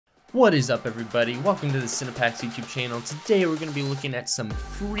What is up, everybody? Welcome to the Cinepacks YouTube channel. Today we're going to be looking at some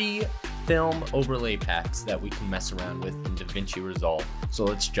free film overlay packs that we can mess around with in DaVinci Resolve. So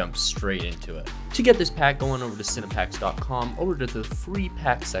let's jump straight into it. To get this pack, go on over to cinepacks.com, over to the free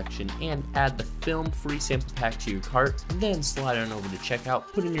pack section, and add the film free sample pack to your cart. Then slide on over to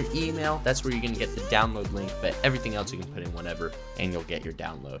checkout, put in your email. That's where you're going to get the download link, but everything else you can put in whenever, and you'll get your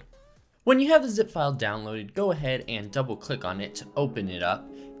download. When you have the zip file downloaded, go ahead and double click on it to open it up.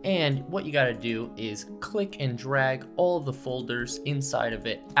 And what you gotta do is click and drag all of the folders inside of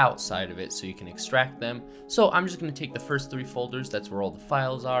it, outside of it, so you can extract them. So I'm just gonna take the first 3 folders, that's where all the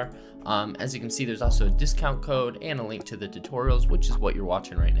files are. As you can see, there's also a discount code and a link to the tutorials, which is what you're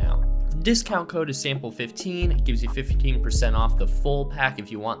watching right now. The discount code is sample15. It gives you 15% off the full pack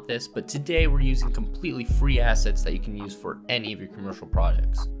if you want this, but today we're using completely free assets that you can use for any of your commercial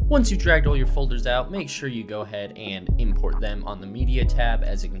products. Once you've dragged all your folders out, make sure you go ahead and import them on the media tab.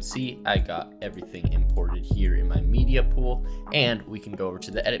 As you can see, I got everything imported here in my media pool, and we can go over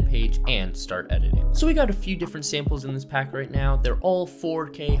to the edit page and start editing. So we got a few different samples in this pack right now. They're all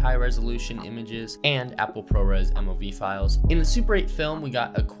 4K high resolution images and Apple ProRes MOV files. In the Super 8 film, we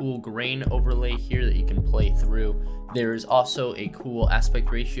got a cool grain overlay here that you can play through. There is also a cool aspect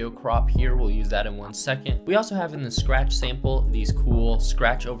ratio crop here. We'll use that in 1 second. We also have in the scratch sample these cool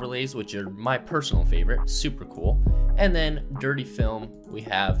scratch overlays, which are my personal favorite, super cool. And then dirty film, we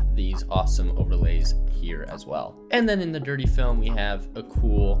have these awesome overlays here as well. And then in the dirty film, we have a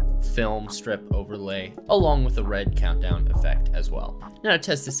cool film strip overlay along with a red countdown effect as well. Now to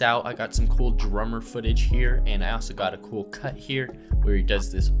test this out, I got some cool drummer footage here, and I also got a cool cut here where he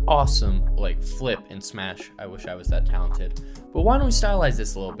does this awesome like flip and smash. I wish I was that talented. But why don't we stylize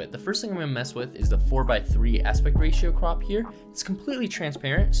this a little bit? The first thing I'm gonna mess with is the 4:3 aspect ratio crop here. It's completely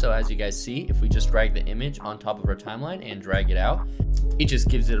transparent, so as you guys see, if we just drag the image on top of our timeline and drag it out, it just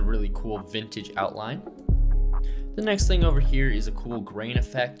gives it a really cool vintage outline. The next thing over here is a cool grain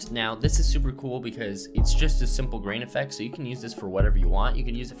effect. Now this is super cool because it's just a simple grain effect, so you can use this for whatever you want. You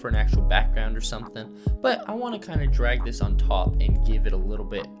can use it for an actual background or something, but I want to kind of drag this on top and give it a little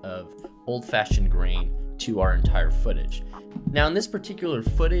bit of old-fashioned grain to our entire footage. Now in this particular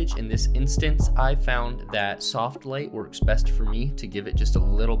footage, in this instance, I found that soft light works best for me to give it just a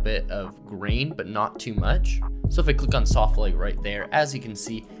little bit of grain, but not too much. So if I click on soft light right there, as you can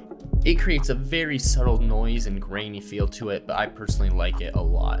see, it creates a very subtle noise and grainy feel to it, but I personally like it a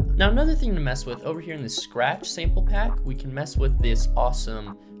lot. Now another thing to mess with over here in the scratch sample pack, we can mess with this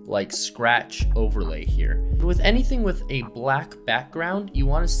awesome like scratch overlay here. With anything with a black background, you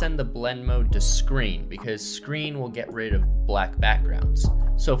want to send the blend mode to screen because screen will get rid of black backgrounds.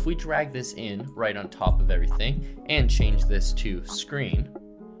 So if we drag this in right on top of everything and change this to screen,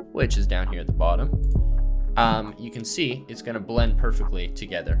 which is down here at the bottom, you can see it's going to blend perfectly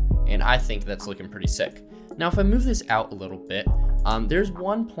together, and I think that's looking pretty sick. Now if I move this out a little bit, there's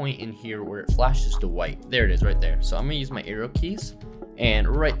one point in here where it flashes to white. There it is right there. So I'm going to use my arrow keys, and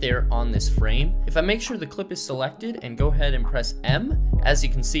right there on this frame, if I make sure the clip is selected and go ahead and press M, as you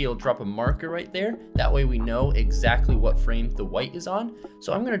can see, it'll drop a marker right there. That way we know exactly what frame the white is on.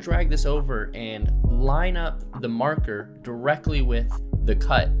 So I'm going to drag this over and line up the marker directly with the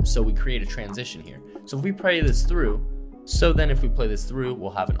cut, so we create a transition here. So if we play this through,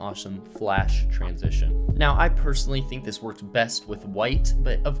 we'll have an awesome flash transition. Now, I personally think this works best with white,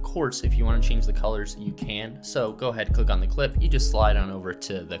 but of course, if you want to change the colors, you can. So go ahead, click on the clip. You just slide on over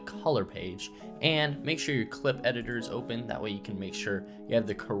to the color page and make sure your clip editor is open. That way you can make sure you have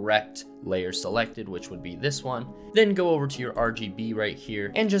the correct layer selected, which would be this one. Then go over to your RGB right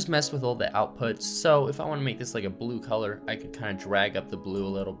here and just mess with all the outputs. So if I want to make this like a blue color, I could kind of drag up the blue a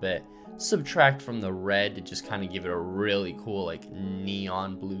little bit, subtract from the red to just kind of give it a really cool like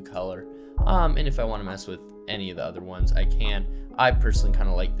neon blue color. And if I want to mess with any of the other ones, I can. I personally kind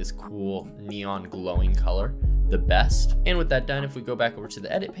of like this cool neon glowing color the best. And with that done, if we go back over to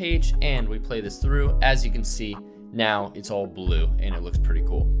the edit page and we play this through, as you can see, now it's all blue and it looks pretty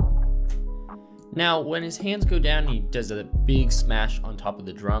cool. Now, when his hands go down and he does a big smash on top of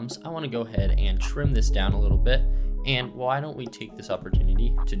the drums, I want to go ahead and trim this down a little bit. And why don't we take this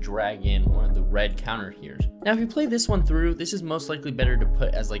opportunity to drag in one of the red counter here. Now, if you play this one through, this is most likely better to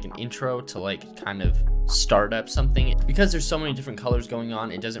put as like an intro to like kind of start up something. Because there's so many different colors going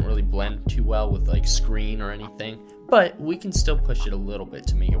on, it doesn't really blend too well with like screen or anything. But we can still push it a little bit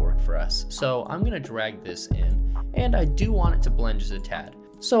to make it work for us. So I'm going to drag this in, and I do want it to blend just a tad.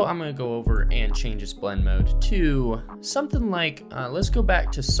 So I'm going to go over and change its blend mode to something like, let's go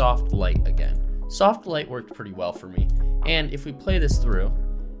back to soft light again. Soft light worked pretty well for me. And if we play this through,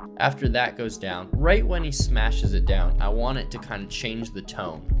 After that goes down, right when he smashes it down, I want it to kind of change the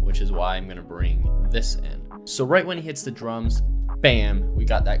tone, which is why I'm going to bring this in. So right when he hits the drums, bam, we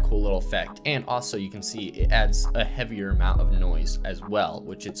got that cool little effect. And also you can see it adds a heavier amount of noise as well,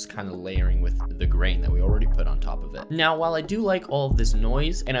 which it's kind of layering with the grain that we already put on top of it. Now, while I do like all of this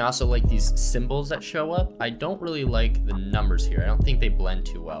noise, and I also like these symbols that show up, I don't really like the numbers here. I don't think they blend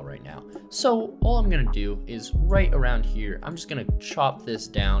too well right now. So all I'm gonna do is right around here, I'm just gonna chop this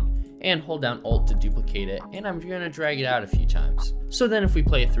down and hold down Alt to duplicate it, and I'm gonna drag it out a few times. So then if we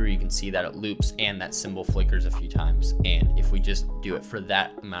play it through, you can see that it loops and that symbol flickers a few times, and if we just do it for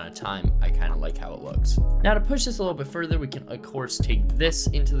that amount of time, I kind of like how it looks. Now to push this a little bit further, we can of course take this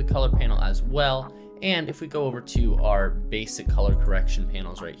into the color panel as well, and if we go over to our basic color correction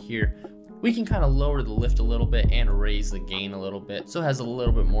panels right here, we can kind of lower the lift a little bit and raise the gain a little bit, so it has a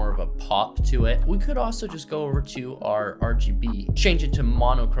little bit more of a pop to it. We could also just go over to our RGB, change it to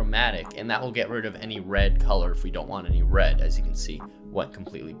monochromatic, and that will get rid of any red color if we don't want any red. As you can see, went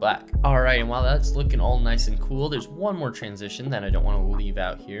completely black. All right, and while that's looking all nice and cool, there's one more transition that I don't want to leave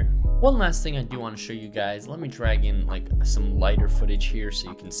out here. One last thing I do want to show you guys, let me drag in like some lighter footage here so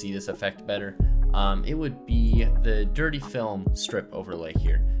you can see this effect better. It would be the dirty film strip overlay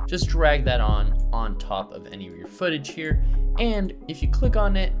here. Just drag that on top of any of your footage here, and if you click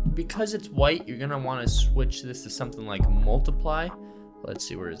on it, because it's white, you're gonna want to switch this to something like multiply. Let's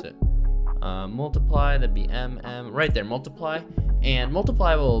see, where is it? Multiply, that'd be right there, multiply. And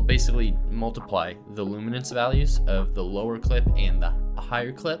multiply will basically multiply the luminance values of the lower clip and the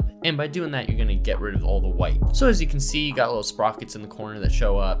higher clip, and by doing that you're going to get rid of all the white. So as you can see, you got little sprockets in the corner that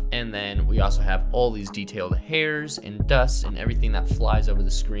show up, and then we also have all these detailed hairs and dust and everything that flies over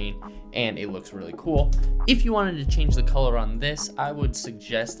the screen, and it looks really cool. If you wanted to change the color on this, I would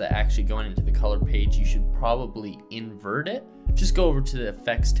suggest that actually going into the color page, you should probably invert it. Just go over to the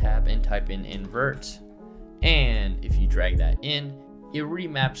effects tab and type in invert, and if you drag that in, it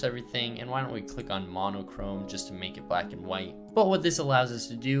remaps everything. And why don't we click on monochrome just to make it black and white. But what this allows us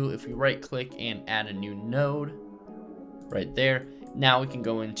to do, if we right click and add a new node right there, now we can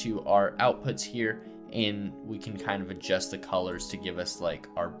go into our outputs here and we can kind of adjust the colors to give us like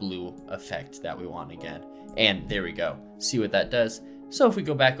our blue effect that we want again. And there we go, see what that does. So if we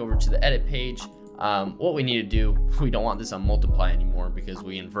go back over to the edit page, what we need to do, we don't want this on multiply anymore because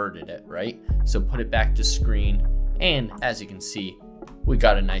we inverted it, right? So put it back to screen, and as you can see, we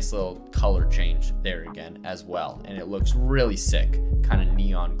got a nice little color change there again as well, and it looks really sick, kind of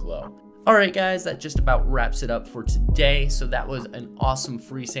neon glow. Alright guys, that just about wraps it up for today. So that was an awesome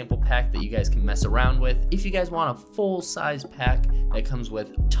free sample pack that you guys can mess around with. If you guys want a full-size pack that comes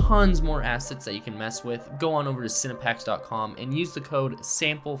with tons more assets that you can mess with, go on over to cinepacks.com and use the code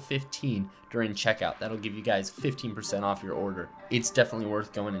SAMPLE15 during checkout. That'll give you guys 15% off your order. It's definitely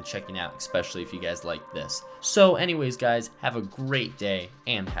worth going and checking out, especially if you guys like this. So anyways guys, have a great day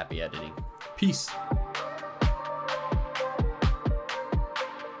and happy editing. Peace.